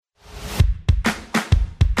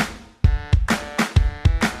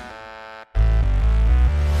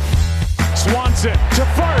it to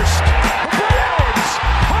first. The Braves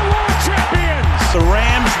are world champions. The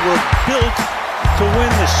Rams were built to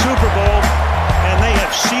win the Super Bowl, and they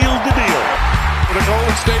have sealed the deal. The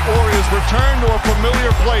Golden State Warriors return to a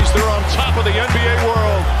familiar place. They're on top of the NBA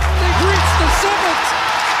world. They've reached the summit,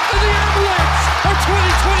 and the Avalanche are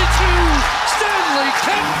 2022 Stanley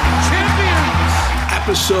Cup champions.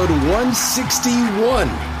 Episode 161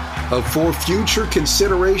 of For Future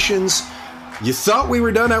Considerations. You thought we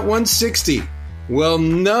were done at 160. Well,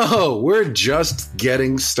 no, we're just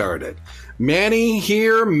getting started. Manny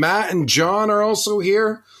here, Matt and John are also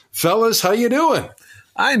here. Fellas, how you doing?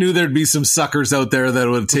 I knew there'd be some suckers out there that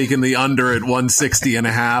would have taken the under at 160 and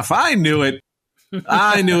a half. I knew it.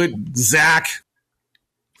 Zach.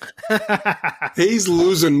 He's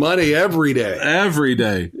losing money every day. Every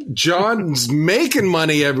day. John's making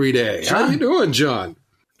money every day. How you doing, John?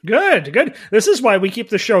 Good. This is why we keep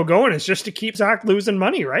the show going. It's just to keep Zach losing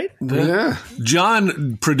money, right? Yeah.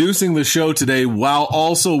 John producing the show today while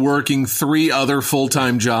also working 3 other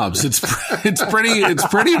full-time jobs. It's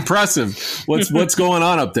pretty impressive. What's going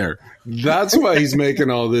on up there? That's why he's making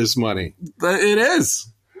all this money. It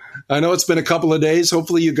is. I know it's been a couple of days.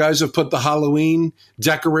 Hopefully you guys have put the Halloween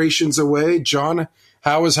decorations away. John,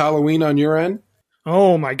 how was Halloween on your end?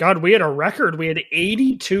 Oh my God, we had a record. We had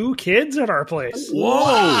 82 kids at our place. Whoa.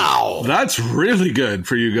 Wow. That's really good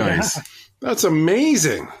for you guys. Yeah. That's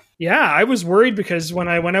amazing. Yeah, I was worried because when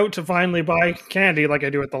I went out to finally buy candy, like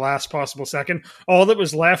I do at the last possible second, all that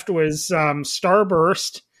was left was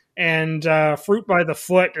Starburst and Fruit by the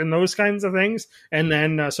Foot and those kinds of things. And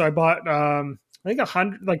then, so I bought, I think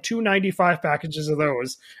 295 packages of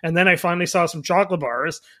those. And then I finally saw some chocolate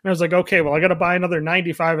bars and I was like, okay, well, I got to buy another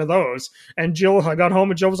 95 of those. And I got home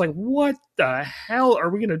and Jill was like, what the hell are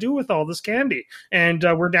we going to do with all this candy? And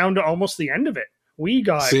we're down to almost the end of it. We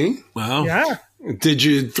got, see? Wow. Yeah. Did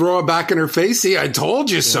you throw it back in her face? See, I told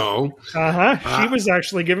you so. She was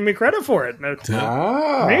actually giving me credit for it.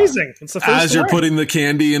 Amazing. It's the first As you're putting the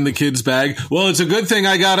candy in the kid's bag. Well, it's a good thing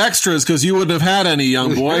I got extras because you wouldn't have had any,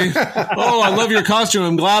 young boy. Oh, I love your costume.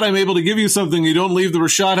 I'm glad I'm able to give you something. You don't leave the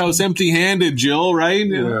Rashad house empty-handed, Jill, right?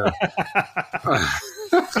 Yeah.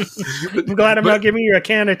 I'm glad I'm not giving you a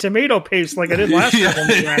can of tomato paste like I did last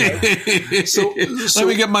time. So let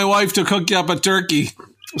me get my wife to cook you up a turkey.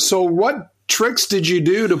 So what tricks did you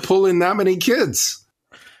do to pull in that many kids?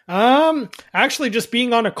 Actually just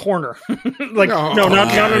being on a corner. Not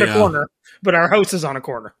on a corner, but our house is on a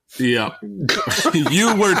corner. Yeah.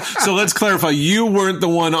 You weren't, so let's clarify, you weren't the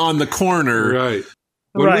one on the corner. Right.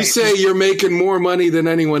 When we say you're making more money than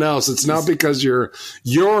anyone else, it's not because you're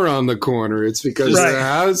on the corner. It's because the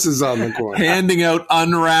house is on the corner. Handing out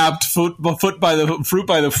unwrapped fruit by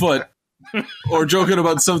the foot. Or joking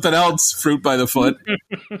about something else, fruit by the foot.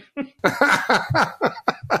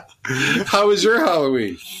 How was your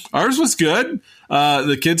Halloween? Ours was good.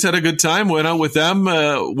 The kids had a good time. Went out with them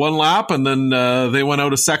one lap, and then they went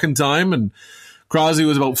out a second time. And Crosby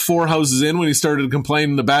was about 4 houses in when he started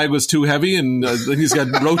complaining the bag was too heavy, and he's got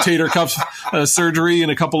rotator cuff surgery in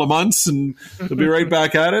a couple of months, and they'll be right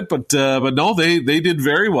back at it. But no, they did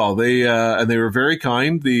very well. They were very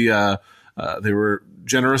kind. They were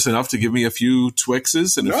generous enough to give me a few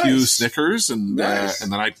Twixes and a few Snickers, and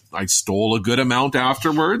then I stole a good amount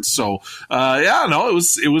afterwards. So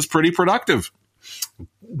it was pretty productive.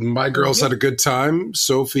 My girls had a good time.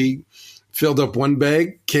 Sophie filled up one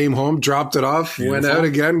bag, came home, dropped it off, went out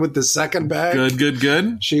again with the second bag.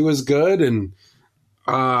 Good. She was good, and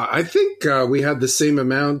I think we had the same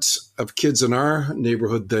amount of kids in our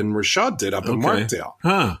neighborhood than Rashad did up in Markdale.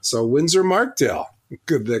 Huh. So Windsor-Markdale.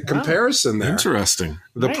 The comparison there. Interesting.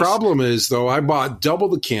 The problem is, though, I bought double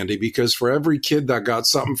the candy because for every kid that got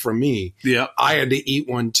something from me, I had to eat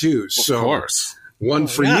one too. So of course. One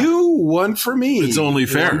for you, one for me. It's only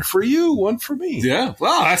fair. One for you, one for me. Yeah.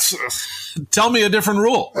 Well, that's tell me a different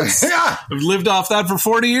rule. Yeah. I've lived off that for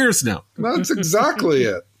 40 years now. That's exactly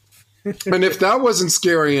it. And if that wasn't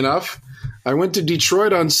scary enough, I went to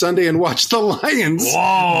Detroit on Sunday and watched the Lions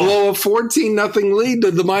blow a 14-0 lead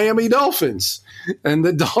to the Miami Dolphins. And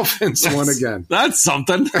the Dolphins won again. That's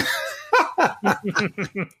something.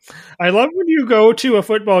 I love when you go to a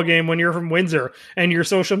football game when you're from Windsor and your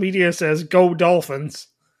social media says, "Go Dolphins."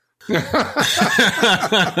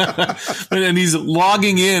 And he's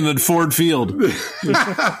logging in at Ford Field.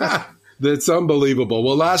 That's unbelievable.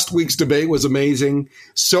 Well, last week's debate was amazing.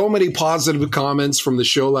 So many positive comments from the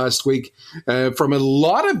show last week from a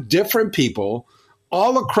lot of different people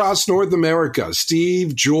all across North America.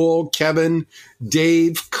 Steve, Joel, Kevin,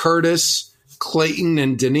 Dave, Curtis, Clayton,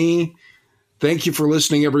 and Denis. Thank you for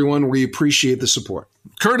listening, everyone. We appreciate the support.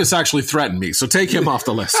 Curtis actually threatened me, so take him off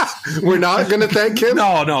the list. We're not going to thank him?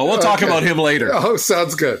 No, we'll talk about him later. Oh,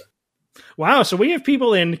 sounds good. Wow, so we have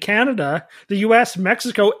people in Canada, the U.S.,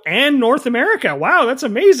 Mexico, and North America. Wow, that's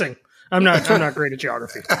amazing. I'm not great at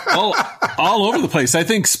geography. All over the place. I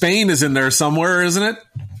think Spain is in there somewhere, isn't it?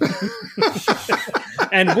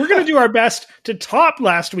 And we're going to do our best to top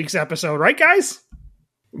last week's episode, right, guys?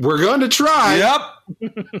 We're going to try. Yep.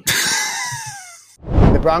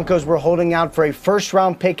 The Broncos were holding out for a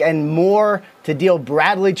first-round pick and more to deal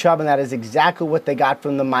Bradley Chubb, and that is exactly what they got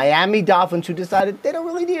from the Miami Dolphins, who decided they don't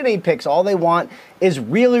really need any picks. All they want is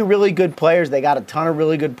really, really good players. They got a ton of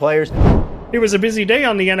really good players. It was a busy day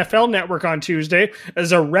on the NFL Network on Tuesday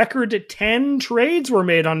as a record 10 trades were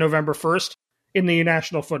made on November 1st in the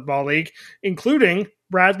National Football League, including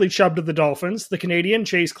Bradley Chubb to the Dolphins, the Canadian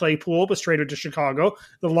Chase Claypool was traded to Chicago,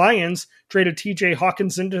 the Lions traded TJ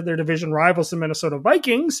Hawkinson to their division rivals, the Minnesota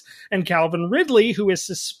Vikings, and Calvin Ridley, who is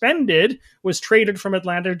suspended, was traded from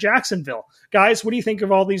Atlanta to Jacksonville. Guys, what do you think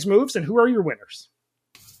of all these moves, and who are your winners?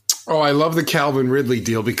 Oh, I love the Calvin Ridley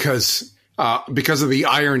deal because of the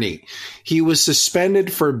irony. He was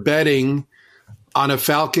suspended for betting on a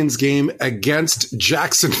Falcons game against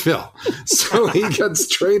Jacksonville. So he gets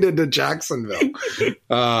traded to Jacksonville.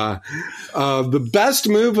 The best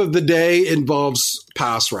move of the day involves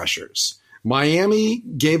pass rushers. Miami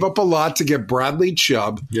gave up a lot to get Bradley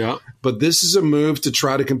Chubb, but this is a move to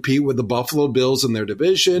try to compete with the Buffalo Bills in their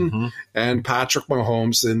division and Patrick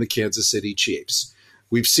Mahomes in the Kansas City Chiefs.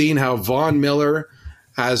 We've seen how Von Miller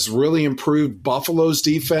has really improved Buffalo's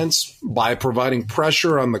defense by providing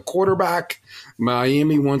pressure on the quarterback.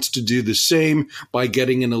 Miami wants to do the same by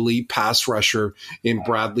getting an elite pass rusher in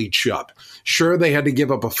Bradley Chubb. Sure, they had to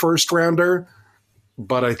give up a first rounder,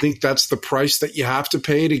 but I think that's the price that you have to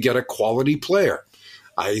pay to get a quality player.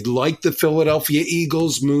 I like the Philadelphia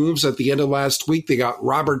Eagles moves at the end of last week. They got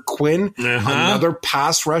Robert Quinn, another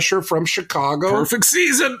pass rusher from Chicago. Perfect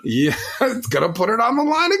season. Yeah, it's going to put it on the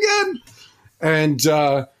line again. And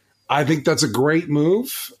I think that's a great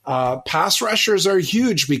move. Pass rushers are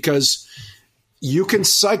huge because you can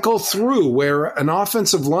cycle through where an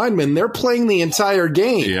offensive lineman, they're playing the entire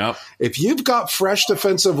game. Yep. If you've got fresh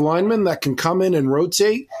defensive linemen that can come in and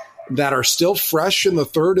rotate, that are still fresh in the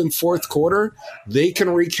third and fourth quarter, they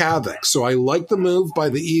can wreak havoc. So I like the move by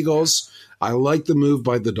the Eagles. I like the move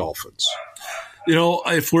by the Dolphins. You know,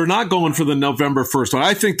 if we're not going for the November 1st one,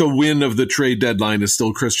 I think the win of the trade deadline is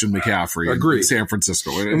still Christian McCaffrey in San Francisco.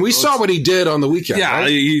 And we saw what he did on the weekend. Yeah, right?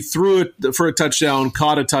 He threw it for a touchdown,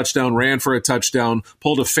 caught a touchdown, ran for a touchdown,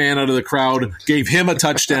 pulled a fan out of the crowd, gave him a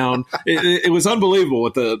touchdown. It was unbelievable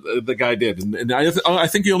what the guy did. And I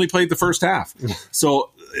think he only played the first half. So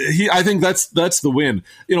I think that's the win.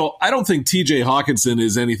 You know, I don't think TJ Hawkinson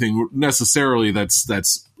is anything necessarily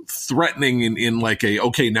that's threatening in like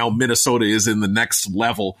now Minnesota is in the next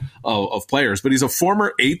level of players, but he's a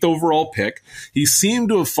former 8th overall pick. He seemed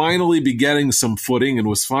to have finally be getting some footing and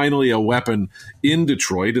was finally a weapon in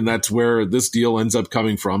Detroit, and that's where this deal ends up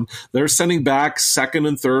coming from. They're sending back 2nd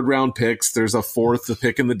and 3rd round picks. There's a 4th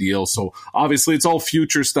pick in the deal, so obviously it's all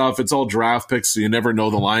future stuff. It's all draft picks, so you never know.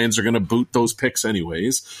 The Lions are going to boot those picks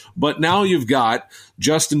anyways. But now you've got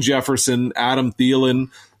Justin Jefferson, Adam Thielen,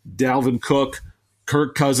 Dalvin Cook,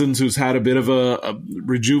 Kirk Cousins, who's had a bit of a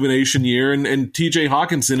rejuvenation year, and TJ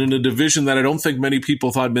Hawkinson in a division that I don't think many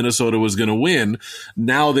people thought Minnesota was going to win.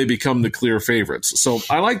 Now they become the clear favorites. So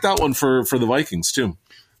I like that one for the Vikings too.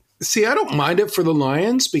 See, I don't mind it for the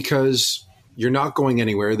Lions because you're not going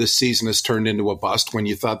anywhere. This season has turned into a bust when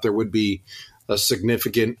you thought there would be a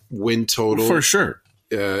significant win total. For sure.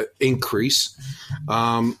 Increase.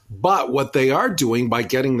 But what they are doing by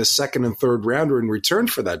getting the 2nd and 3rd rounder in return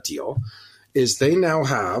for that deal is they now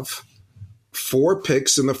have 4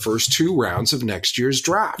 picks in the first 2 rounds of next year's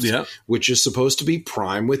draft, which is supposed to be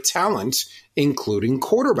prime with talent, including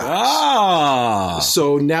quarterbacks.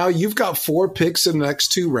 So now you've got 4 picks in the next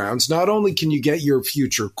 2 rounds. Not only can you get your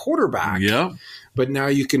future quarterback, but now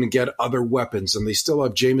you can get other weapons. And they still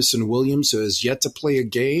have Jameson Williams, who has yet to play a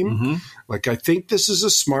game. Like, I think this is a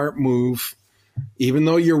smart move. Even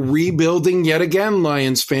though you're rebuilding yet again,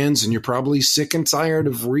 Lions fans, and you're probably sick and tired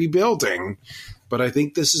of rebuilding, but I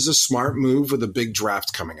think this is a smart move with a big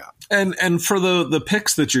draft coming up. And for the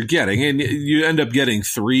picks that you're getting, and you end up getting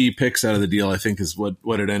 3 picks out of the deal, I think is what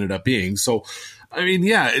it ended up being. So, I mean,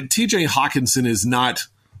 TJ Hawkinson is not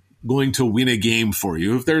going to win a game for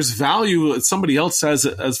you. If there's value, somebody else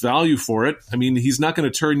has value for it. I mean, he's not going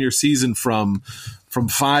to turn your season from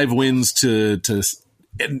 5 wins to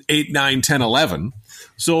 8, 9, 10, 11.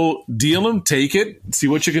 So deal them, take it, see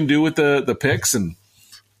what you can do with the picks, and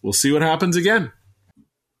we'll see what happens again.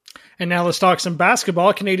 And now let's talk some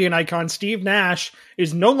basketball. Canadian icon Steve Nash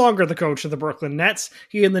is no longer the coach of the Brooklyn Nets.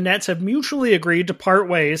 He and the Nets have mutually agreed to part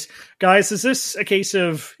ways. Guys, is this a case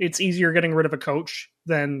of it's easier getting rid of a coach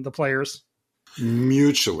than the players?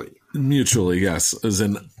 Mutually, yes. As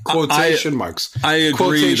in quotation marks. I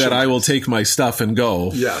agree that I will take my stuff and go.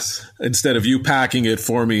 Yes. Instead of you packing it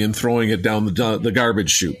for me and throwing it down the garbage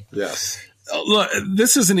chute. Yes. Look,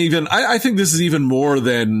 this isn't even, I think this is even more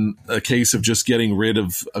than a case of just getting rid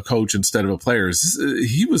of a coach instead of a player.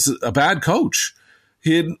 He was a bad coach.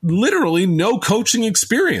 He had literally no coaching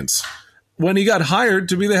experience when he got hired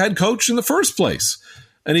to be the head coach in the first place.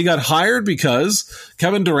 And he got hired because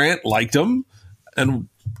Kevin Durant liked him and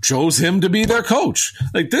chose him to be their coach.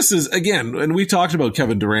 Like, this is, again, and we talked about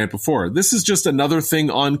Kevin Durant before, this is just another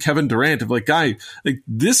thing on Kevin Durant of like, guy, like,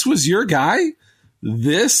 this was your guy?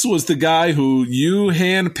 This was the guy who you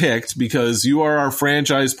handpicked because you are our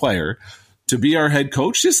franchise player to be our head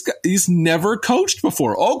coach. This guy, he's never coached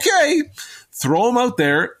before. Okay, throw him out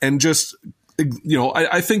there and just,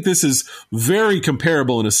 I think this is very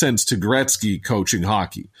comparable in a sense to Gretzky coaching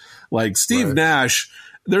hockey. Like Steve Nash,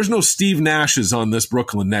 there's no Steve Nashes on this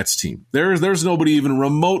Brooklyn Nets team. There's nobody even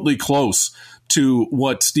remotely close to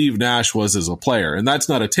what Steve Nash was as a player. And that's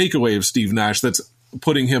not a takeaway of Steve Nash. That's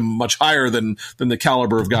putting him much higher than the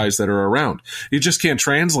caliber of guys that are around. You just can't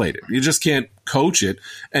translate it. You just can't coach it.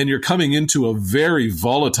 And you're coming into a very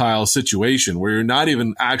volatile situation where you're not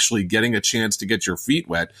even actually getting a chance to get your feet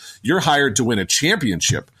wet. You're hired to win a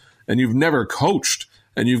championship and you've never coached.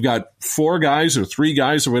 And you've got 4 guys or 3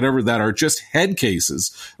 guys or whatever that are just head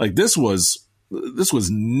cases. Like this was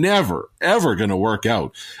never, ever going to work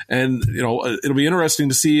out. And, it'll be interesting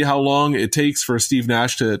to see how long it takes for Steve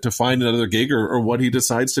Nash to find another gig or what he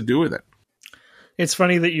decides to do with it. It's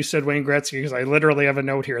funny that you said Wayne Gretzky because I literally have a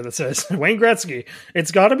note here that says, Wayne Gretzky,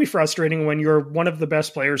 it's got to be frustrating when you're one of the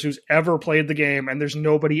best players who's ever played the game and there's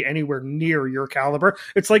nobody anywhere near your caliber.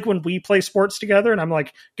 It's like when we play sports together and I'm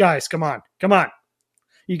like, guys, come on.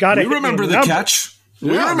 You got to remember the catch.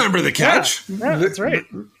 We remember the catch. Yeah, that's right.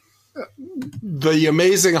 The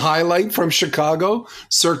amazing highlight from Chicago,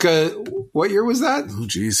 circa, what year was that? Oh,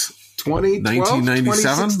 geez.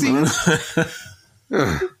 1997?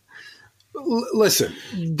 Listen,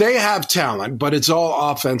 they have talent, but it's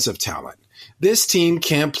all offensive talent. This team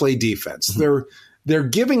can't play defense. They're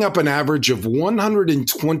giving up an average of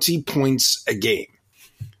 120 points a game.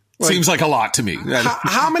 Seems like a lot to me.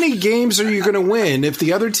 How many games are you going to win if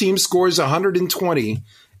the other team scores 120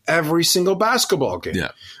 every single basketball game?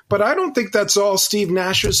 Yeah. But I don't think that's all Steve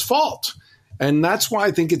Nash's fault. And that's why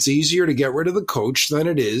I think it's easier to get rid of the coach than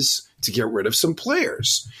it is to get rid of some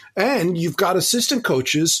players. And you've got assistant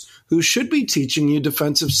coaches who should be teaching you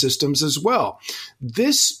defensive systems as well.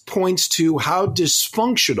 This points to how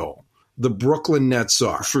dysfunctional the Brooklyn Nets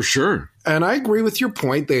are. For sure. And I agree with your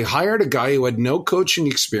point. They hired a guy who had no coaching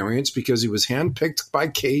experience because he was handpicked by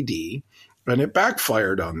KD, and it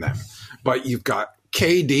backfired on them. But you've got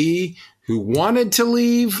KD who wanted to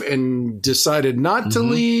leave and decided not to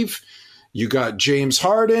leave. You got James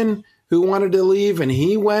Harden who wanted to leave, and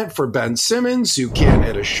he went for Ben Simmons, who can't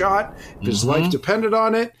hit a shot if his life depended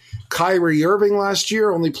on it. Kyrie Irving last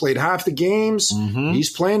year only played half the games.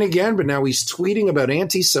 He's playing again, but now he's tweeting about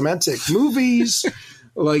anti-Semitic movies.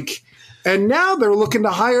 And now they're looking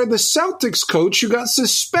to hire the Celtics coach who got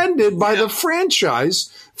suspended by the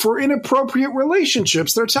franchise for inappropriate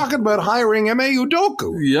relationships. They're talking about hiring Ime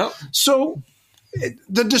Udoka. Yep. So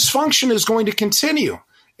the dysfunction is going to continue.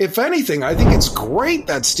 If anything, I think it's great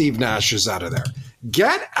that Steve Nash is out of there.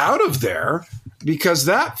 Get out of there because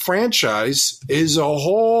that franchise is a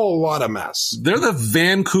whole lot of mess. They're the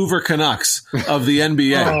Vancouver Canucks of the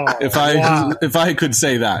NBA, if I could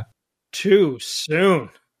say that. Too soon.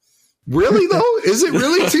 Really, though? Is it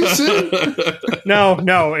really too soon?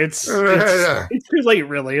 No, it's too late,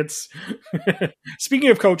 really. It's Speaking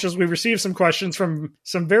of coaches, we received some questions from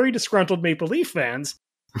some very disgruntled Maple Leaf fans.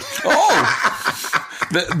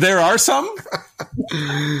 There are some?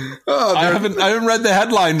 I haven't read the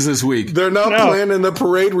headlines this week. They're not playing in the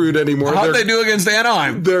parade route anymore. How'd they do against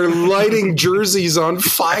Anaheim? They're lighting jerseys on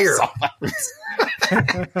fire.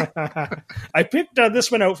 I picked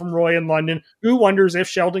this one out from Roy in London, who wonders if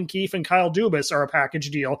Sheldon Keefe and Kyle Dubas are a package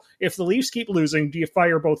deal. If the Leafs keep losing, do you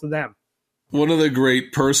fire both of them? One of the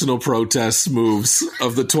great personal protest moves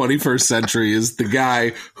of the 21st century is the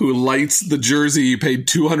guy who lights the jersey you paid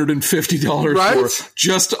 $250 for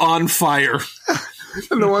just on fire.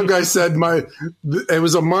 And the one guy said, it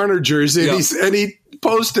was a Marner jersey, and he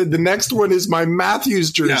posted, the next one is my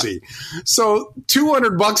Matthews jersey. Yeah. So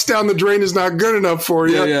 $200 down the drain is not good enough for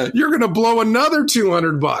you. Yeah. You're going to blow another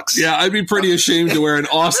 $200. Yeah, I'd be pretty ashamed to wear an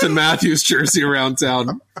Austin Matthews jersey around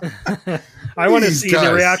town. I want to see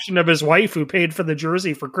the reaction of his wife who paid for the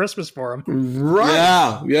jersey for Christmas for him.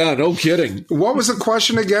 Right. Yeah, no kidding. What was the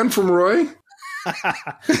question again from Roy?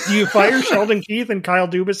 Do you fire Sheldon Keefe and Kyle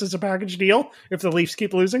Dubas as a package deal if the Leafs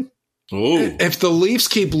keep losing? Ooh. If the Leafs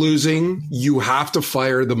keep losing, you have to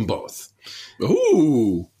fire them both.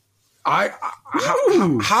 Ooh.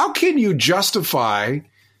 How can you justify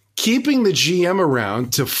keeping the GM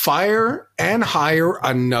around to fire and hire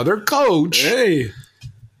another coach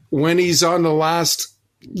when he's on the last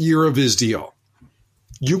year of his deal?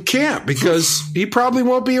 You can't, because he probably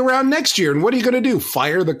won't be around next year. And what are you going to do?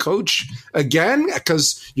 Fire the coach again?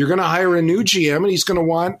 Because you're going to hire a new GM and he's going to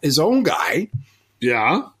want his own guy.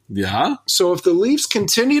 Yeah. So if the Leafs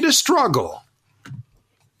continue to struggle,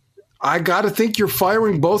 I got to think you're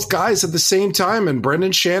firing both guys at the same time, and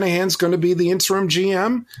Brendan Shanahan's going to be the interim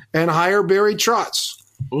GM and hire Barry Trotz.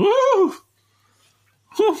 Ooh.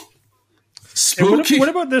 Spooky. What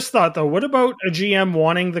about this thought, though? What about a GM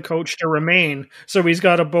wanting the coach to remain so he's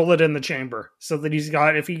got a bullet in the chamber, so that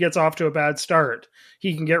if he gets off to a bad start,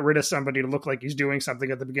 he can get rid of somebody to look like he's doing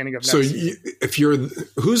something at the beginning of next season?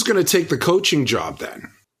 Who's going to take the coaching job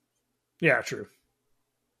then? Yeah, true.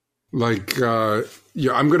 Like, I'm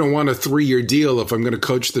going to want a 3-year deal if I'm going to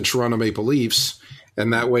coach the Toronto Maple Leafs.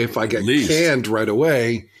 And that way, if I get canned right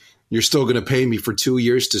away, you're still going to pay me for 2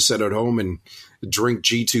 years to sit at home and drink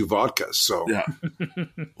G2 vodka. So, yeah.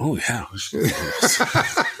 Oh, yeah.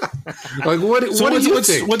 Like, what do you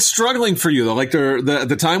think? What's struggling for you, though? Like,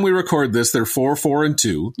 the time we record this, they're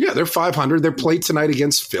 4-4-2. Yeah, they're 500. They're played tonight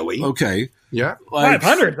against Philly. Okay. Yeah.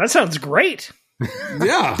 500. That sounds great.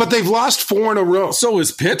 Yeah. But they've lost 4 in a row. So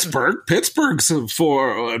is Pittsburgh. Pittsburgh's at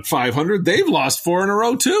 500. They've lost 4 in a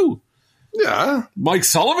row, too. Yeah. Mike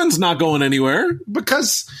Sullivan's not going anywhere.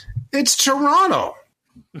 Because it's Toronto.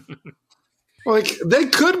 Like, they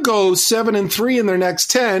could go 7-3 in their next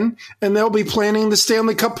 10, and they'll be planning the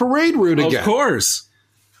Stanley Cup parade route again. Of course.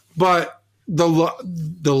 But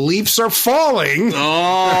the Leafs are falling. Oh,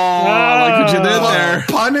 I like what you did there.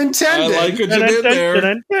 Pun intended. I like what you did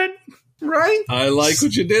there. Right? I like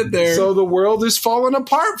what you did there. So the world is falling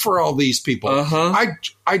apart for all these people. Uh-huh.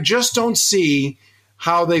 I just don't see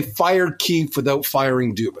how they fired Keefe without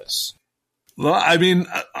firing Dubas. Well, I mean,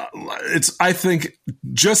 I think,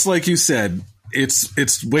 just like you said,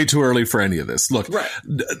 it's way too early for any of this. Look,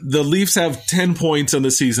 the Leafs have 10 points on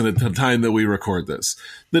the season at the time that we record this.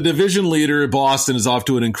 The division leader, Boston, is off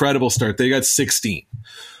to an incredible start. They got 16.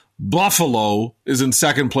 Buffalo is in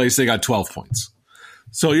second place. They got 12 points.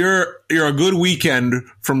 So you're a good weekend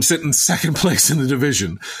from sitting second place in the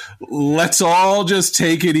division. Let's all just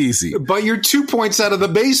take it easy. But you're 2 points out of the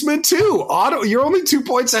basement too. You're only 2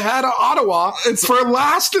 points ahead of Ottawa for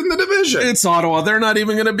last in the division. It's Ottawa. They're not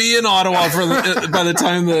even going to be in Ottawa by the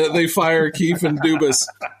time they fire Keefe and Dubas.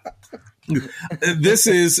 This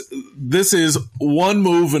is one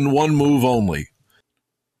move and one move only,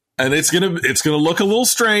 and it's gonna look a little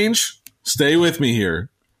strange. Stay with me here.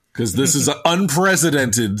 Because this is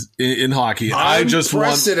unprecedented in hockey. I just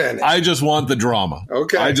want the drama.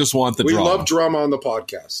 Okay. I just want the drama. We love drama on the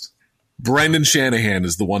podcast. Brendan Shanahan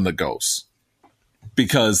is the one that goes.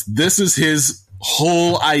 Because this is his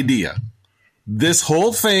whole idea. This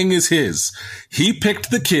whole thing is his. He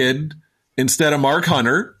picked the kid instead of Mark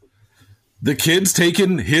Hunter. The kid's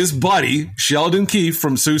taken his buddy, Sheldon Keefe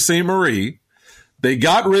from Sault Ste. Marie. They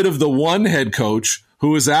got rid of the one head coach who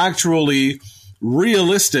was actually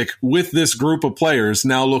realistic with this group of players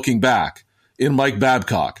now looking back in Mike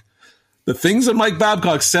Babcock. The things that Mike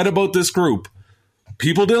Babcock said about this group,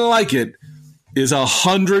 people didn't like it, is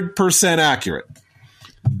 100% accurate.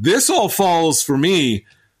 This all falls for me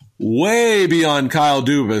way beyond Kyle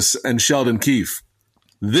Dubas and Sheldon Keefe.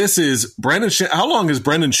 This is how long has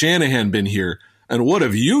Brendan Shanahan been here? And what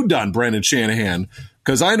have you done, Brendan Shanahan?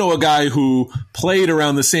 Because I know a guy who played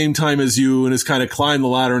around the same time as you and has kind of climbed the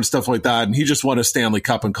ladder and stuff like that, and he just won a Stanley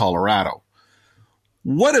Cup in Colorado.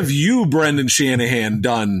 What have you, Brendan Shanahan,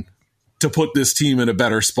 done to put this team in a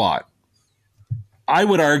better spot? I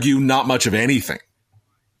would argue not much of anything.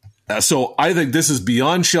 So I think this is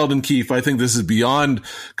beyond Sheldon Keefe. I think this is beyond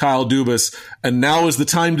Kyle Dubas, and now is the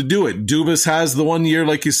time to do it. Dubas has the 1 year,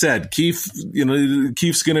 like you said. Keefe,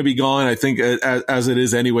 Keefe's going to be gone, I think, as it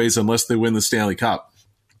is anyways, unless they win the Stanley Cup.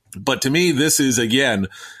 But to me, this is, again,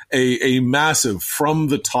 a massive, from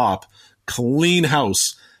the top, clean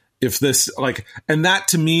house. If this, and that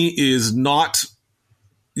to me is not,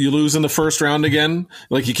 you lose in the first round again,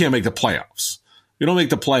 you can't make the playoffs. you don't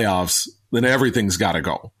make the playoffs, then everything's got to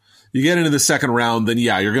go. You get into the second round, then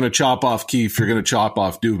yeah, you're going to chop off Keefe, you're going to chop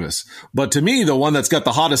off Dubas. But to me, the one that's got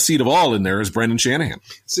the hottest seat of all in there is Brendan Shanahan.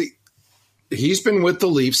 See, he's been with the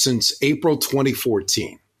Leafs since April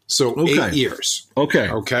 2014. So 8 years.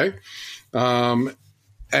 Okay.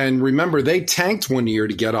 And remember, they tanked one year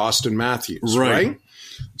to get Austin Matthews, right?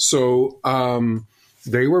 So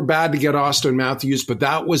they were bad to get Austin Matthews, but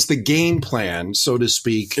that was the game plan, so to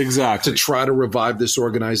speak, exactly, to try to revive this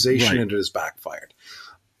organization, and it has backfired.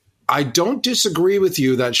 I don't disagree with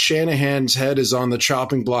you that Shanahan's head is on the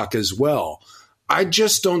chopping block as well. I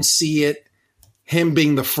just don't see him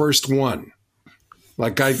being the first one.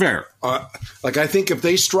 Fair. I think if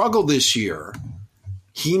they struggle this year,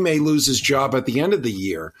 he may lose his job at the end of the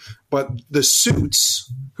year. But the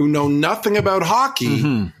suits who know nothing about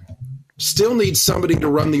hockey still need somebody to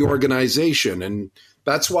run the organization. And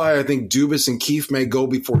that's why I think Dubas and Keefe may go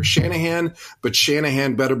before Shanahan, but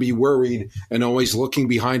Shanahan better be worried and always looking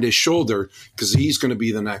behind his shoulder because he's going to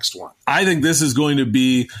be the next one. I think this is going to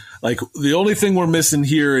be the only thing we're missing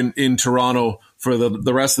here in Toronto for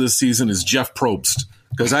the rest of this season is Jeff Probst,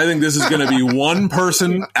 because I think this is going to be one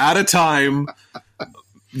person at a time.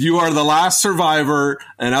 You are the last survivor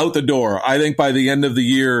and out the door. I think by the end of the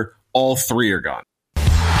year, all three are gone.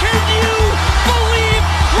 Can you believe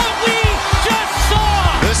what we just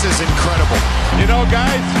saw? This is incredible. You know,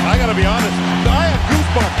 guys, I got to be honest. I have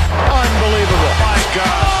goosebumps. Unbelievable. My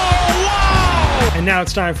God. Oh, wow! And now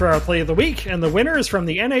it's time for our play of the week, and the winner is from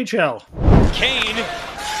the NHL. Kane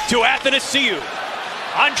to Athanasiou.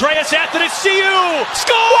 Andreas Athanasiou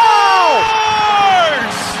scores!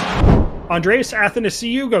 Andreas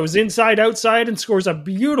Athanasiou goes inside-outside and scores a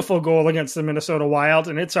beautiful goal against the Minnesota Wild,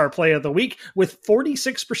 and it's our play of the week with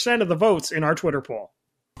 46% of the votes in our Twitter poll.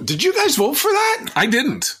 Did you guys vote for that? I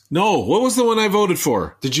didn't. No. What was the one I voted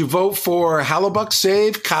for? Did you vote for Hellebuyck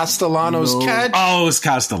save, Castellano's catch? Oh, it was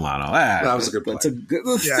Castellano. That was a good play. That's a good.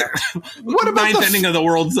 Yeah. What about ninth ending of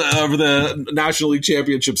the National League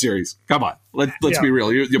Championship Series? Come on, let's be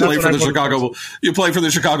real. You play for the Chicago. You play for the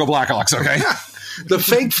Chicago Blackhawks, okay? The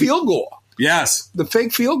fake field goal. Yes, the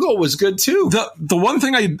fake field goal was good too. The one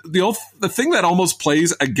thing the thing that almost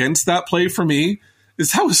plays against that play for me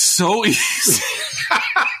is that was so easy.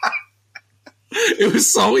 It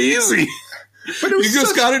was so easy. But you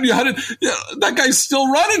just got it. You had it. Yeah, that guy's still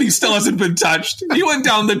running. He still hasn't been touched. He went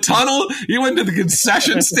down the tunnel. He went to the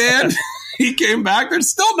concession stand. He came back. There's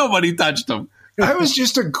still nobody touched him. That was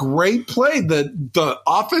just a great play. The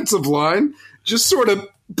offensive line just sort of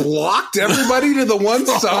blocked everybody to the one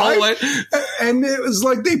side, and it was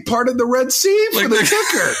like they parted the Red Sea for the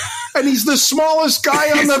kicker. And he's the smallest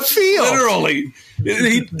guy on the field. Literally.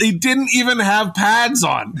 He didn't even have pads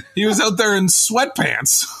on. He was out there in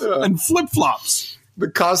sweatpants and flip-flops. The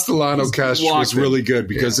Castellano catch was really good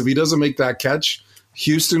because if he doesn't make that catch,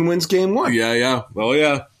 Houston wins game 1. Yeah. Oh,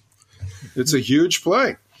 yeah. It's a huge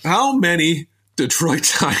play. How many Detroit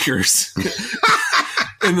Tigers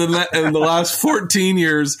in the last 14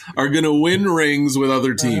 years are going to win rings with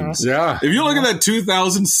other teams? Yeah. If you look at that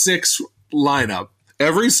 2006 lineup,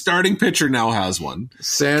 every starting pitcher now has one.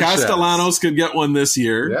 Sanchez. Castellanos could get one this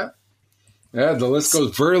year. Yeah, the list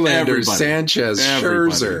goes Verlander, Sanchez,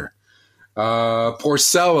 Scherzer,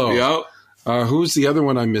 Porcello. Yep. Who's the other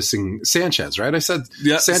one I'm missing? Sanchez, right? I said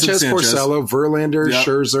Sanchez, Porcello, Verlander,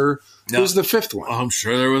 Scherzer. Who's the fifth one? I'm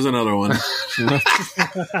sure there was another one.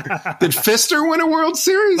 Did Pfister win a World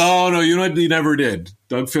Series? Oh, no, you know what? He never did.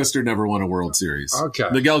 Doug Pfister never won a World Series. Okay.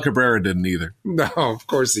 Miguel Cabrera didn't either. No, of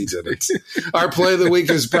course he didn't. Our play of the week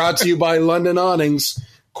is brought to you by London Awnings.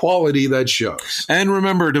 Quality that shows. And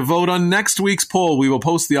remember to vote on next week's poll. We will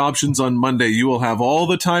post the options on Monday. You will have all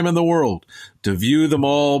the time in the world to view them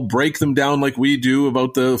all, break them down like we do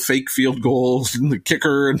about the fake field goals and the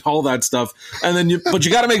kicker and all that stuff. And then but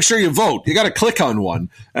you got to make sure you vote. You got to click on one,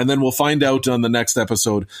 and then we'll find out on the next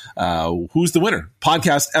episode who's the winner.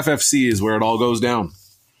 Podcast FFC is where it all goes down.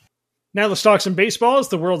 Now let's talk some baseball as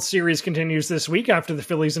the World Series continues this week after the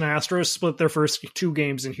Phillies and Astros split their first 2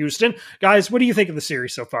 games in Houston. Guys, what do you think of the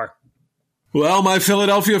series so far? Well, my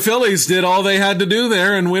Philadelphia Phillies did all they had to do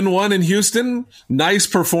there and win one in Houston. Nice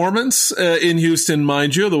performance in Houston,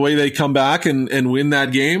 mind you, the way they come back and win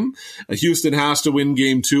that game. Houston has to win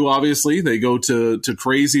game 2, obviously. They go to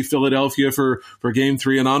crazy Philadelphia for game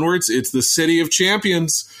 3 and onwards. It's the city of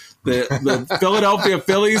champions. The Philadelphia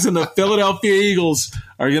Phillies and the Philadelphia Eagles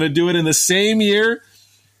are going to do it in the same year.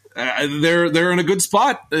 They're in a good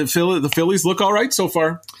spot. The Phillies look all right so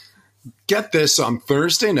far. Get this, on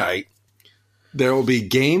Thursday night, there will be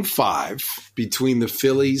game 5 between the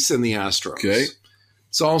Phillies and the Astros. Okay.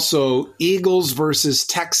 It's also Eagles versus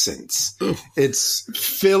Texans. It's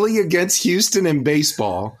Philly against Houston in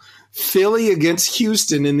baseball. Philly against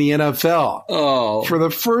Houston in the NFL. Oh, for the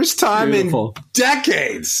first time beautiful. In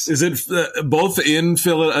decades. Is it both in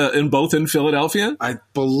Philadelphia? I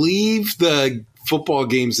believe the football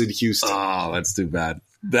game's in Houston. Oh, that's too bad.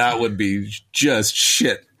 That would be just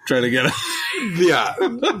shit. Trying to get it. Yeah,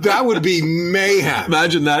 that would be mayhem.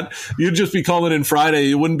 Imagine that. You'd just be calling in Friday.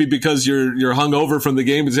 It wouldn't be because you're hungover from the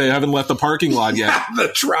game and say, I haven't left the parking lot yet. The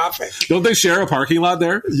traffic. Don't they share a parking lot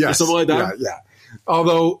there? Yes. Or something like that? Yeah.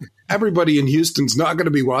 Although everybody in Houston's not going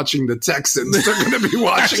to be watching the Texans. They're going to be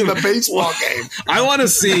watching the baseball game. I want to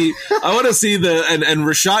see and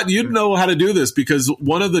Rashad, you'd know how to do this because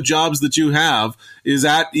one of the jobs that you have is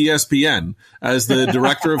at ESPN as the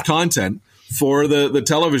director of content for the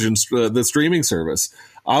television, the streaming service.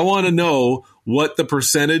 I want to know what the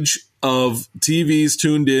percentage of TVs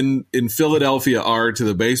tuned in Philadelphia are to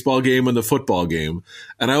the baseball game and the football game.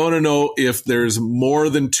 And I want to know if there's more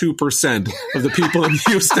than 2% of the people in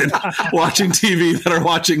Houston watching TV that are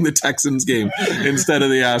watching the Texans game instead of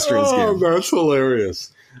the Astros game. Oh, that's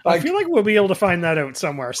hilarious. I feel like we'll be able to find that out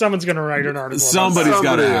somewhere. Someone's going to write an article. Somebody's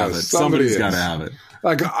got to have it. Somebody's got to have it.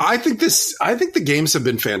 Like, I think the games have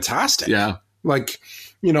been fantastic. Yeah. Like,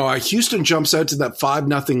 Houston jumps out to that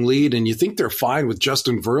 5-0 lead, and you think they're fine with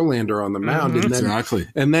Justin Verlander on the mound. Mm-hmm. Exactly.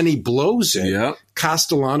 And then he blows it. Yeah.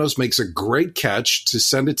 Castellanos makes a great catch to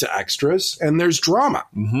send it to extras, and there's drama.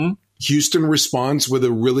 Mm-hmm. Houston responds with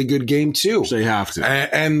a really good game, too. They have to.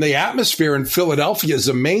 And the atmosphere in Philadelphia is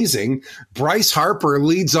amazing. Bryce Harper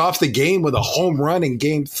leads off the game with a home run in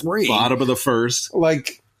Game 3. Bottom of the first.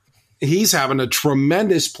 Like, he's having a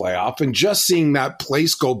tremendous playoff, and just seeing that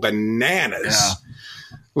place go bananas. Yeah.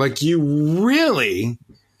 Like, you really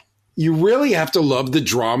have to love the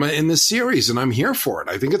drama in the series, and I'm here for it.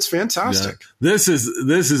 I think it's fantastic. Yeah. This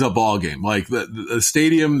is a ball game. Like the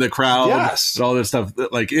stadium, the crowd, yes, all this stuff.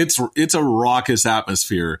 Like it's a raucous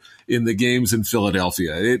atmosphere in the games in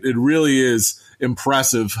Philadelphia. It really is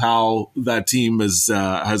impressive how that team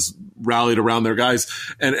has rallied around their guys,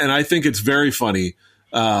 and I think it's very funny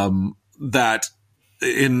that.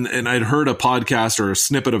 And I'd heard a podcast or a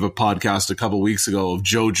snippet of a podcast a couple weeks ago of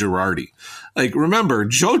Joe Girardi. Like, remember,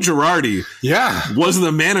 Joe Girardi was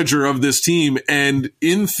the manager of this team and,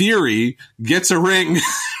 in theory, gets a ring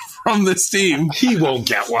from this team. He won't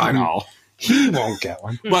get one. No. He won't get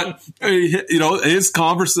one. But,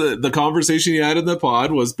 the conversation he had in the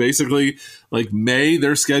pod was basically like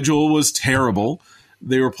their schedule was terrible.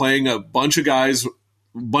 They were playing a bunch of guys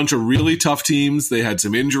bunch of really tough teams. They had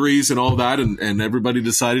some injuries and all that, and everybody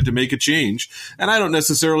decided to make a change. And I don't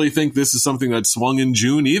necessarily think this is something that swung in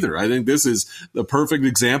June either. I think this is the perfect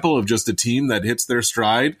example of just a team that hits their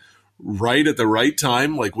stride right at the right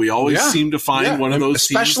time. Like we always seem to find one of those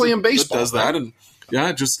especially teams in baseball, that does that. And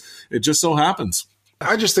it just so happens.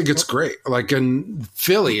 I just think it's great. Like in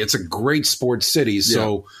Philly, it's a great sports city.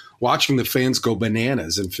 So watching the fans go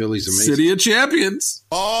bananas in Philly's amazing. City of champions.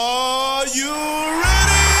 Are you ready?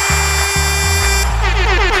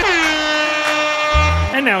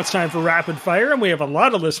 And now it's time for Rapid Fire, and we have a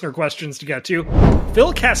lot of listener questions to get to.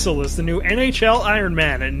 Phil Kessel is the new NHL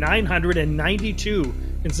Ironman at 992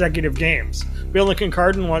 consecutive games. Bill in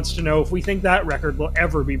Kincardine wants to know if we think that record will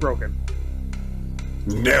ever be broken.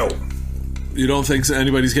 No. You don't think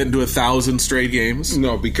anybody's getting to 1,000 straight games?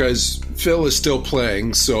 No, because Phil is still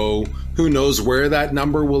playing, so who knows where that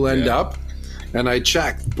number will end up. And I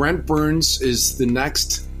checked. Brent Burns is the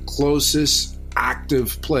next closest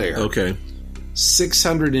active player. Okay.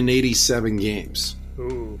 687 games.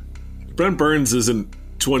 Ooh. Brent Burns isn't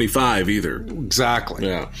 25 either. Exactly.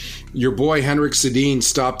 Yeah. Your boy Henrik Sedin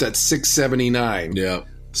stopped at 679. Yeah.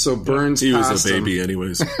 So Burns he was passed a baby him.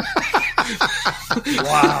 anyways.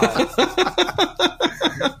 Wow.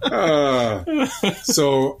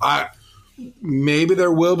 So maybe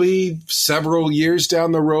there will be several years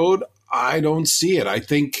down the road. I don't see it. I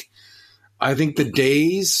think the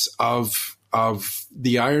days of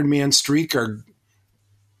the Iron Man streak are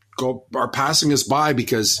passing us by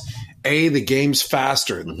because the game's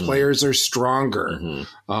faster, the players are stronger,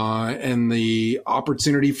 and the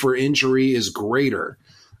opportunity for injury is greater.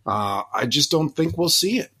 I just don't think we'll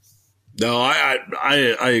see it. No, I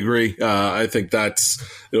agree. I think that's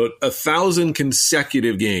 1,000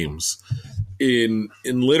 consecutive games in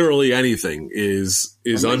literally anything is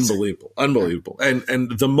unbelievable.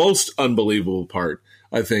 And the most unbelievable part,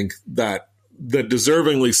 I think, that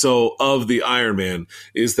deservingly so of the Ironman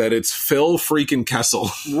is that it's Phil freaking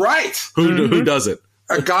Kessel, right? Who does it?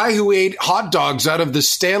 A guy who ate hot dogs out of the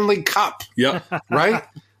Stanley Cup. Yep. Right?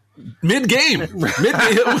 Mid game.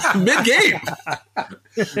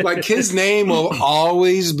 Like, his name will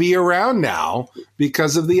always be around now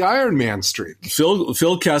because of the Iron Man streak.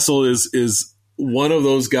 Phil Kessel is one of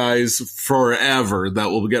those guys forever that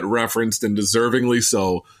will get referenced, and deservingly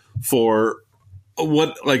so, for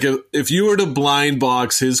what, like, if you were to blind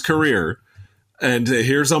box his career and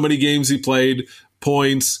here's how many games he played,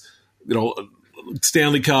 points,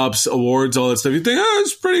 Stanley Cups, awards, all that stuff, you think,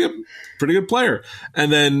 it's pretty good player.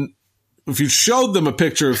 And then if you showed them a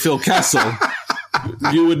picture of Phil Kessel,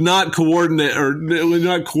 you would not coordinate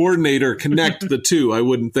or connect the two, I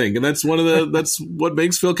wouldn't think. And that's what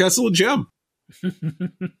makes Phil Kessel a gem.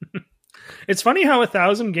 It's funny how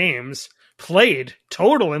 1,000 games played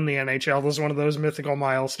total in the NHL was one of those mythical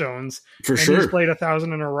milestones. For sure. He's played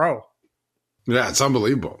 1,000 in a row. Yeah, it's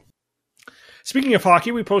unbelievable. Speaking of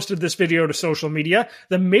hockey, we posted this video to social media.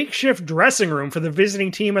 The makeshift dressing room for the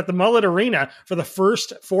visiting team at the Mullet Arena for the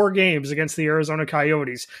first 4 games against the Arizona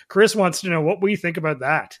Coyotes. Chris wants to know what we think about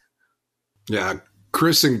that. Yeah,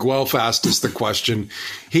 Chris in Guelph asked us the question.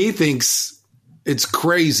 He thinks it's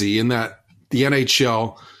crazy in that the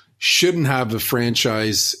NHL shouldn't have a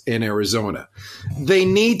franchise in Arizona. They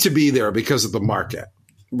need to be there because of the market.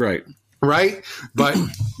 Right? But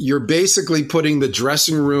you're basically putting the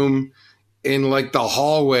dressing room in like the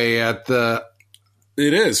hallway it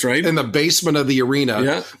is, right? In the basement of the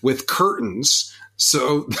arena with curtains.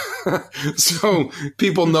 So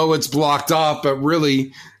people know it's blocked off, but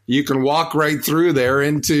really you can walk right through there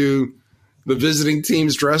into the visiting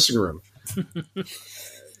team's dressing room.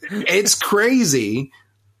 It's crazy,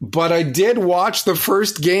 but I did watch the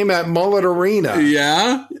first game at Mullet Arena.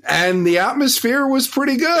 Yeah? And the atmosphere was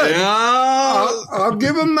pretty good. Yeah. I'll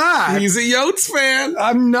give him that. He's a Yotes fan.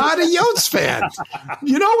 I'm not a Yotes fan.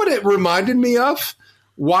 You know what it reminded me of?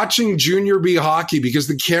 Watching Junior B hockey, because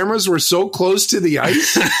the cameras were so close to the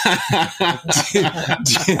ice.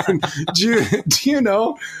 do you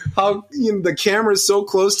know how the camera's so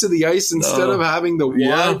close to the ice instead of having the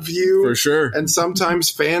wide view? For sure. And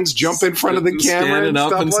sometimes fans jump in front of the camera and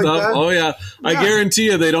stuff like that. Oh, yeah. I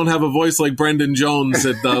guarantee you they don't have a voice like Brendan Jones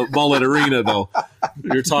at the Mullet Arena, though.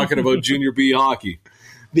 You're talking about Junior B hockey.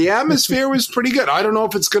 The atmosphere was pretty good. I don't know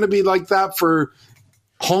if it's going to be like that for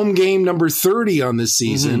home game number 30 on this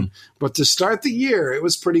season, but to start the year, it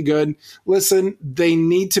was pretty good. Listen, they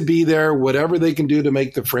need to be there, whatever they can do to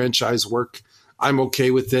make the franchise work. I'm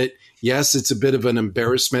okay with it. Yes, it's a bit of an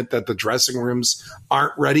embarrassment that the dressing rooms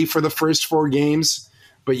aren't ready for the first 4 games,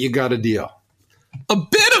 but you got a deal. A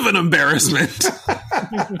bit of an embarrassment.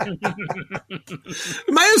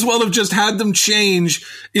 Might as well have just had them change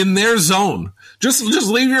in their zone. Just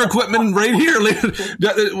leave your equipment right here.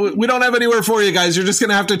 We don't have anywhere for you guys. You're just going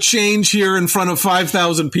to have to change here in front of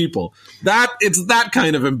 5,000 people. It's that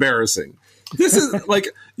kind of embarrassing. This is like,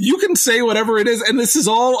 you can say whatever it is, and this is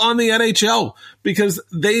all on the NHL because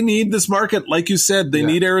they need this market. Like you said, they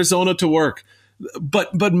need Arizona to work,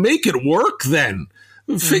 but make it work then.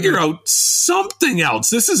 Figure out something else.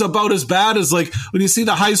 This is about as bad as like when you see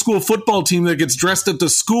the high school football team that gets dressed at the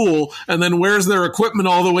school and then wears their equipment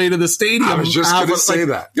all the way to the stadium. I was just going to say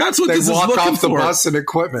that. That's what they this is looking for. Walk off the bus and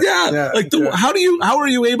equipment. Yeah. How are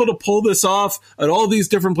you able to pull this off at all these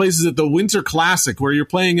different places at the Winter Classic where you're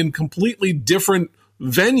playing in completely different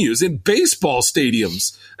venues, in baseball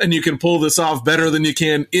stadiums, and you can pull this off better than you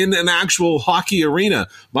can in an actual hockey arena?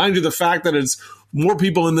 Mind you, the fact that it's more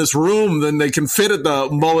people in this room than they can fit at the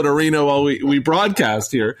Mullet Arena while we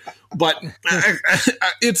broadcast here. But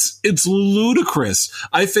it's ludicrous.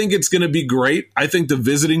 I think it's going to be great. I think the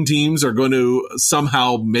visiting teams are going to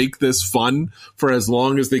somehow make this fun for as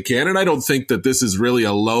long as they can. And I don't think that this is really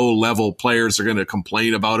a low-level players are going to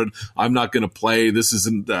complain about it. I'm not going to play. This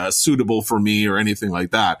isn't suitable for me or anything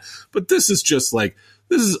like that. But this is just like,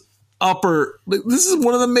 this is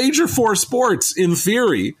one of the major 4 sports in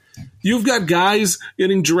theory. You've got guys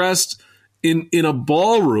getting dressed in a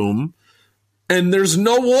ballroom, and there's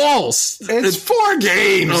no walls. It's 4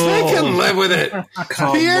 games. They can live with it.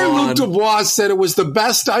 Pierre-Luc Dubois said it was the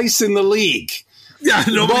best ice in the league. Yeah,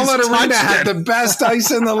 Mullet Arena had the best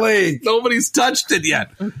ice in the league. Nobody's touched it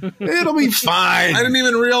yet. It'll be fine. I didn't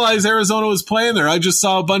even realize Arizona was playing there. I just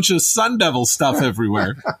saw a bunch of Sun Devil stuff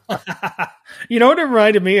everywhere. You know what it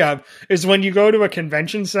reminded me of is when you go to a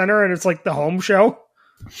convention center and it's like the home show.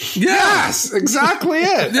 Yes, exactly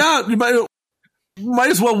it. Yeah, you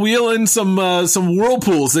might as well wheel in some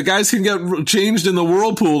whirlpools. The guys can get changed in the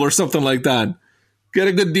whirlpool or something like that. Get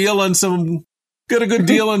a good deal on some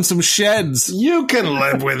sheds. You can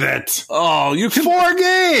live with it. Oh, you can. 4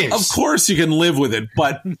 games. Of course you can live with it,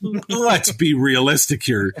 but let's be realistic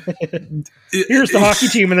here. Here's the hockey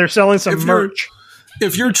team, and they're selling some merch.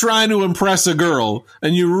 if you're trying to impress a girl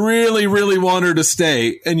and you really, really want her to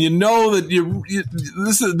stay, and you know that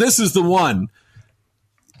this is the one,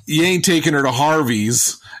 you ain't taking her to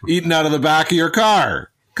Harvey's eating out of the back of your car.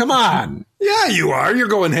 Come on. Yeah, you are. You're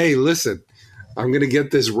going, hey, listen, I'm going to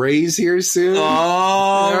get this raise here soon.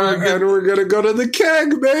 Oh, and we're going to go to the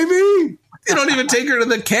keg, baby. You don't even take her to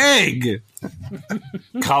the keg.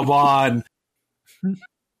 Come on.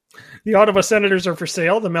 The Ottawa Senators are for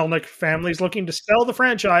sale. The Melnyk family is looking to sell the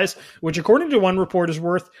franchise, which according to one report is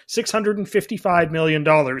worth $655 million.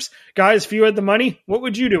 Guys, if you had the money, what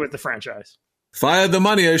would you do with the franchise? If I had the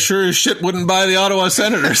money, I sure as shit wouldn't buy the Ottawa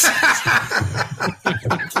Senators.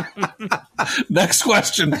 Next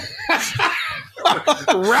question.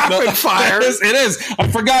 Rapid fire. It is. I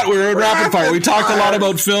forgot we were in rapid fire. We talked a lot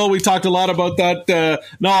about Phil. We talked a lot about that.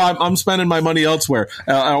 I'm spending my money elsewhere,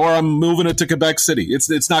 or I'm moving it to Quebec City.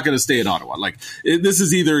 It's not going to stay in Ottawa. This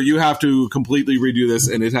is either you have to completely redo this,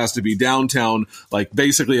 and it has to be downtown, like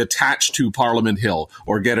basically attached to Parliament Hill,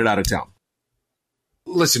 or get it out of town.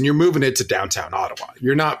 Listen, you're moving it to downtown Ottawa.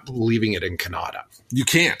 You're not leaving it in Canada. You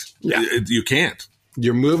can't. Yeah. You can't.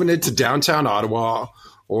 You're moving it to downtown Ottawa,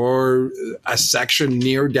 or a section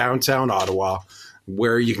near downtown Ottawa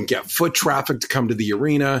where you can get foot traffic to come to the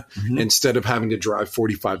arena instead of having to drive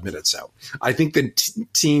 45 minutes out. I think the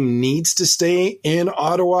team needs to stay in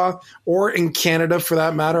Ottawa, or in Canada for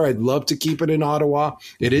that matter. I'd love to keep it in Ottawa.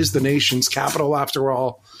 It is the nation's capital after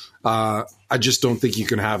all. I just don't think you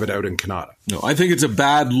can have it out in Canada. No, I think it's a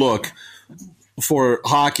bad look for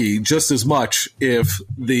hockey just as much if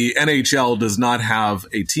the NHL does not have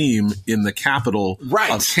a team in the capital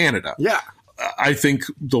of Canada. Yeah. I think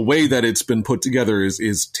the way that it's been put together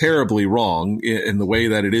is terribly wrong in the way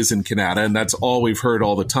that it is in Canada, and that's all we've heard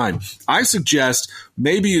all the time. I suggest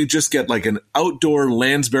maybe you just get like an outdoor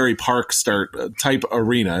Lansbury Park type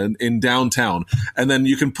arena in downtown, and then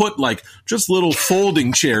you can put like just little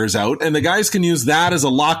folding chairs out, and the guys can use that as a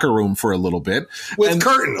locker room for a little bit. With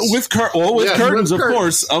curtains. With curtains,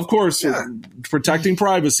 of course, yeah. Protecting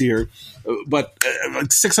privacy here. But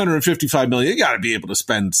 $655 million, you got to be able to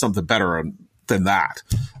spend something better than that.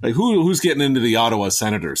 Like who's getting into the Ottawa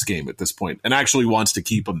Senators game at this point and actually wants to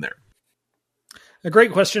keep them there? A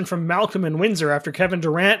great question from Malcolm in Windsor after Kevin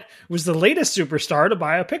Durant was the latest superstar to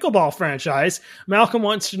buy a pickleball franchise. Malcolm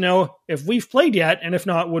wants to know if we've played yet, and if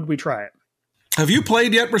not, would we try it? Have you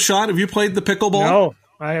played yet, Rashad? Have you played the pickleball? No,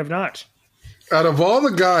 I have not. Out of all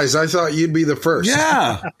the guys, I thought you'd be the first.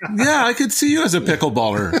 Yeah, I could see you as a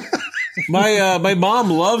pickleballer. My mom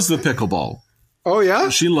loves the pickleball. Oh yeah,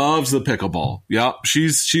 she loves the pickleball. Yeah,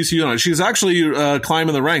 she's actually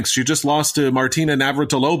climbing the ranks. She just lost to Martina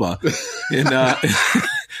Navratilova in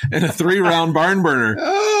a 3-round barn burner.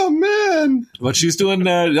 Oh man! But she's doing.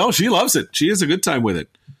 She loves it. She has a good time with it.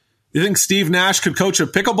 You think Steve Nash could coach a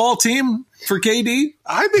pickleball team for KD?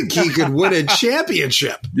 I think he could win a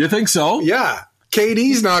championship. You think so? Yeah.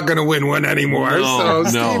 KD's not going to win one anymore,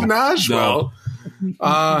 Steve Nash will.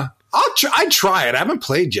 I'd try it. I haven't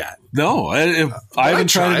played yet. No, I haven't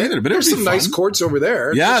tried it either. But there's some nice courts over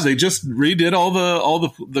there. Yeah, they just redid all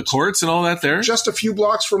the courts and all that there. Just a few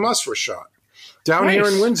blocks from us, Rashad. Down here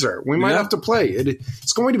in Windsor. We might have to play.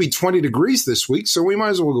 It's going to be 20 degrees this week, so we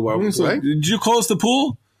might as well go out and play. Did you close the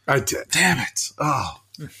pool? I did. Damn it. Oh.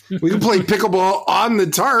 We can play pickleball on the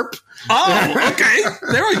tarp. Oh, okay.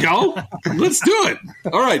 There we go. Let's do it.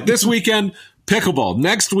 All right. This weekend, pickleball.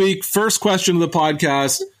 Next week, first question of the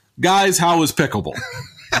podcast. Guys, how was pickleball?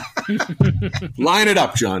 Line it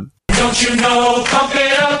up, John. Don't you know, pump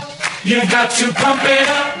it up. You got to pump it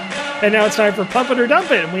up. And now it's time for Pump It or Dump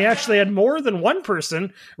It. And we actually had more than one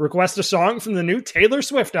person request a song from the new Taylor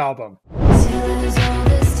Swift album.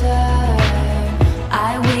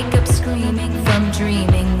 I wake up screaming from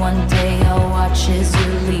dreaming. One day I'll watch as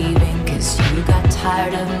you're leaving, 'cause you got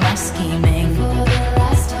tired of my scheming. For the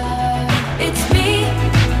last time, it's me.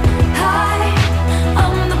 Hi,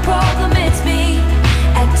 I'm the problem, it's me.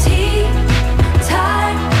 At tea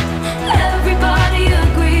time, everybody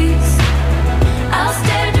agrees. I'll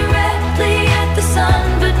stare directly at the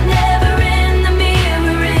sun, but never in the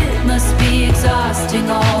mirror. It must be exhausting,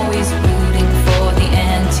 always rooting for the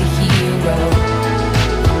anti-hero.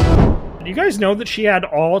 You guys know that she had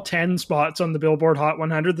all 10 spots on the Billboard Hot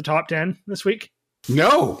 100, the top 10 this week?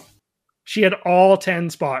 No. She had all 10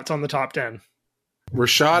 spots on the top 10.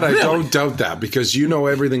 Rashad, I don't doubt that because you know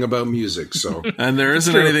everything about music. So, and there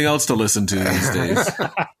isn't anything else to listen to these days.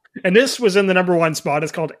 And this was in the number 1 spot.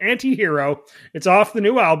 It's called Anti-Hero. It's off the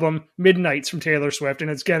new album, Midnights from Taylor Swift, and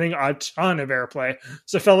it's getting a ton of airplay.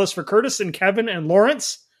 So fellas, for Curtis and Kevin and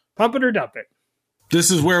Lawrence, pump it or dump it. This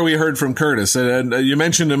is where we heard from Curtis. And you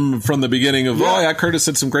mentioned him from the beginning of, Curtis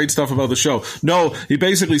said some great stuff about the show. No, he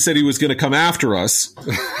basically said he was going to come after us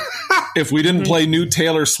if we didn't play new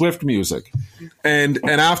Taylor Swift music. And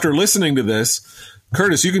after listening to this,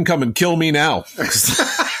 Curtis, you can come and kill me now.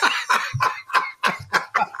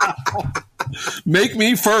 Make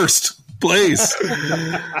me first, please.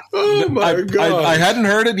 Oh, my God. I hadn't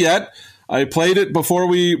heard it yet. I played it before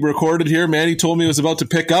we recorded here. Manny told me it was about to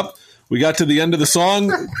pick up. We got to the end of the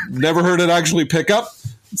song. Never heard it actually pick up.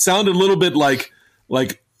 It sounded a little bit like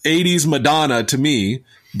 80s Madonna to me,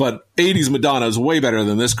 but 80s Madonna is way better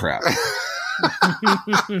than this crap.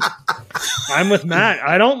 I'm with Matt.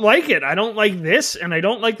 I don't like it. I don't like this, and I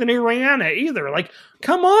don't like the new Rihanna either. Like,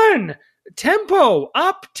 come on. Tempo.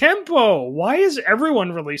 Up tempo. Why is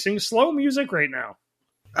everyone releasing slow music right now?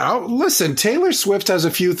 Oh, listen, Taylor Swift has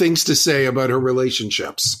a few things to say about her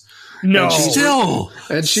relationships. No,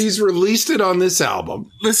 and she's released it on this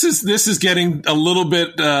album. This is getting a little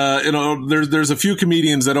bit. There's a few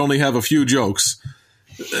comedians that only have a few jokes.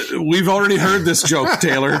 We've already heard this joke,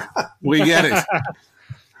 Taylor. We get it.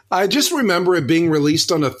 I just remember it being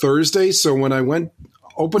released on a Thursday, so when I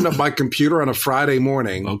opened up my computer on a Friday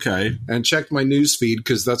morning, and checked my news feed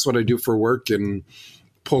because that's what I do for work and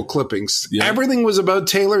pull clippings. Yep. Everything was about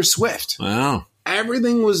Taylor Swift. Wow,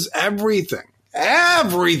 everything was everything.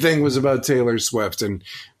 Everything was about Taylor Swift, and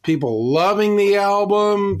people loving the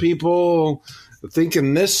album, people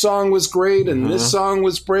thinking this song was great and this song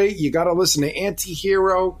was great. You got to listen to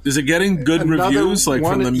Anti-Hero. Is it getting good reviews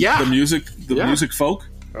from the music folk?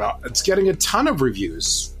 It's getting a ton of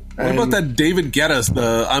reviews. What about that David Guetta's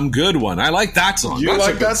the I'm Good one? I like that song. You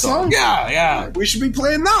like that song? Yeah. We should be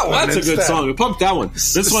playing that one. That's a good song. Pump that one.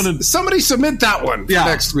 This one. Somebody submit that one for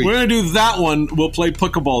next week. We're going to do that one. We'll play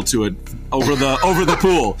pickleball to it over the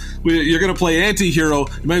pool. You're going to play Anti-Hero.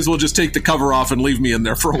 You might as well just take the cover off and leave me in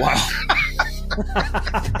there for a while.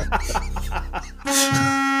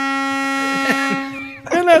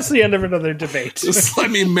 And that's the end of another debate. Just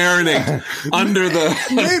let me marinate under the...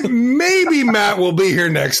 Maybe Matt will be here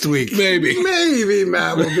next week. Maybe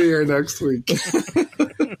Matt will be here next week.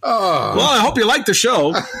 Well, I hope you like the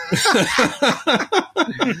show.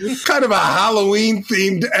 Kind of a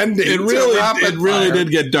Halloween-themed ending. It really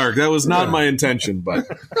did get dark. That was not my intention, but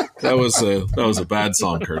that was a bad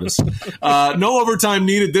song, Curtis. No overtime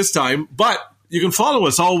needed this time, but... You can follow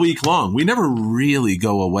us all week long. We never really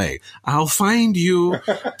go away. I'll find you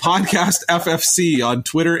Podcast FFC on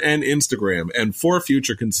Twitter and Instagram, and For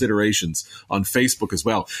Future Considerations on Facebook as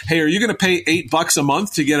well. Hey, are you going to pay $8 a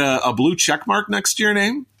month to get a blue check mark next to your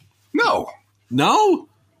name? No.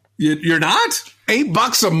 You're not?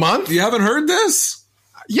 $8 a month? You haven't heard this?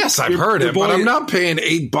 Yes, I've heard it, but I'm not paying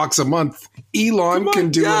 $8 a month. Elon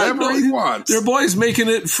can do whatever he wants. Your boy's making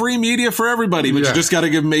it free media for everybody, but you just got to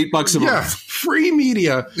give him $8 a month. Yeah, free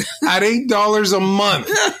media at $8 a month.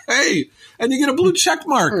 Hey, and you get a blue check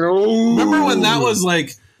mark. Oh. Remember when that was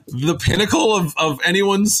like the pinnacle of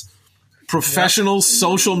anyone's professional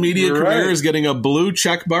social media career is getting a blue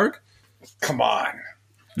check mark? Come on.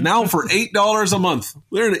 Now for $8 a month.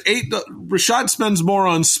 Rashad spends more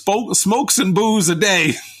on smokes and booze a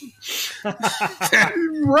day.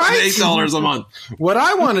 Right? $8 a month. What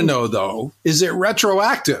I want to know, though, is it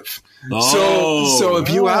retroactive? So if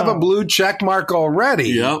you have a blue check mark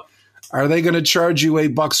already, are they going to charge you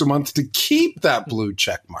 $8 a month to keep that blue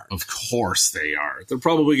check mark? Of course they are. They're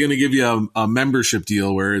probably going to give you a membership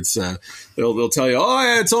deal where it's they'll tell you,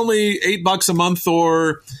 it's only $8 a month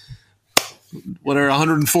or whatever,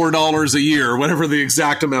 $104 a year, whatever the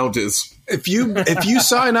exact amount is. If you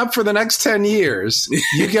sign up for the next 10 years,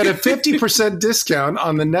 you get a 50% discount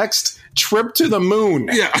on the next trip to the moon.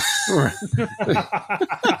 Yeah.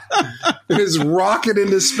 It is rocket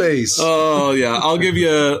into space. Oh yeah. I'll give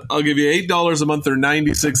you $8 a month or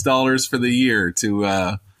 $96 for the year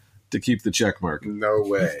to keep the check mark. No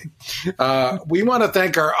way. We want to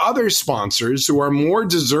thank our other sponsors who are more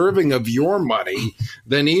deserving of your money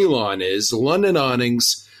than Elon is. London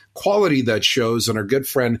Awnings, quality that shows, and our good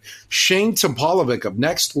friend Shane Topolovic of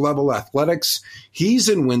Next Level Athletics. He's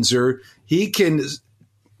in Windsor. He can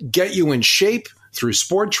get you in shape through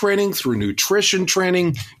sport training, through nutrition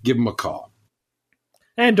training. Give him a call.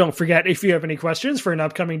 And don't forget, if you have any questions for an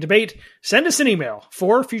upcoming debate, send us an email,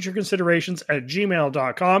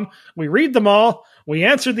 forfutureconsiderations@gmail.com. We read them all. We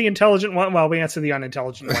answer the intelligent one. Well, we answer the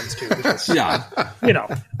unintelligent ones too. Because,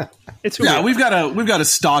 it's we've got a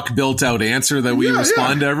stock built out answer that we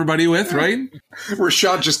respond to everybody with, right?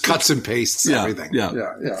 Rashad just cuts and pastes everything. Yeah.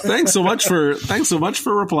 Thanks so much for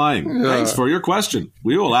replying. Thanks for your question.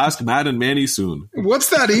 We will ask Matt and Manny soon. What's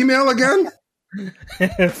that email again?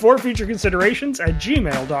 For future considerations at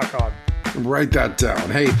gmail.com. Write that down.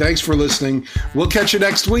 Hey, thanks for listening. We'll catch you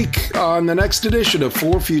next week on the next edition of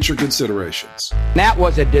For Future Considerations. That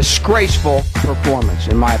was a disgraceful performance,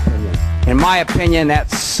 in my opinion. In my opinion, that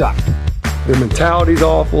sucked. Their mentality's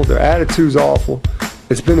awful. Their attitude's awful.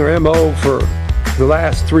 It's been their MO for the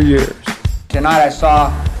last 3 years. Tonight I saw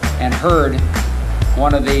and heard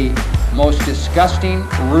one of the most disgusting,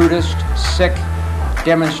 rudest, sick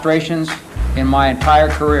demonstrations in my entire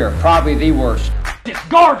career. Probably the worst. It's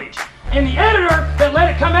garbage. And the editor that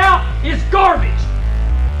let it come out is garbage.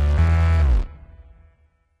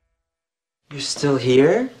 You're still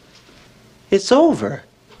here? It's over.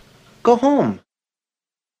 Go home.